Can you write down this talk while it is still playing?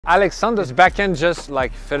Alexander's backhand, just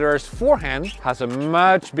like Federer's forehand, has a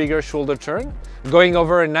much bigger shoulder turn, going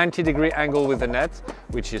over a 90-degree angle with the net,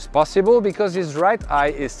 which is possible because his right eye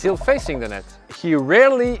is still facing the net. He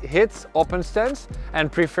rarely hits open stance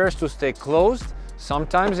and prefers to stay closed,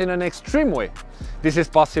 sometimes in an extreme way. This is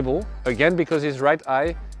possible, again, because his right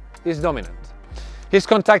eye is dominant. His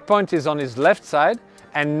contact point is on his left side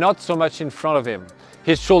and not so much in front of him.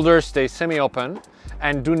 His shoulders stay semi-open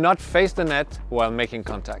and do not face the net while making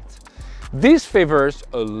contact. This favors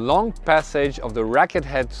a long passage of the racket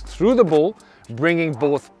head through the ball, bringing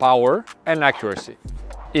both power and accuracy.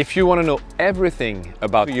 If you want to know everything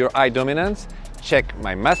about your eye dominance, check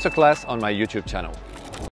my masterclass on my YouTube channel.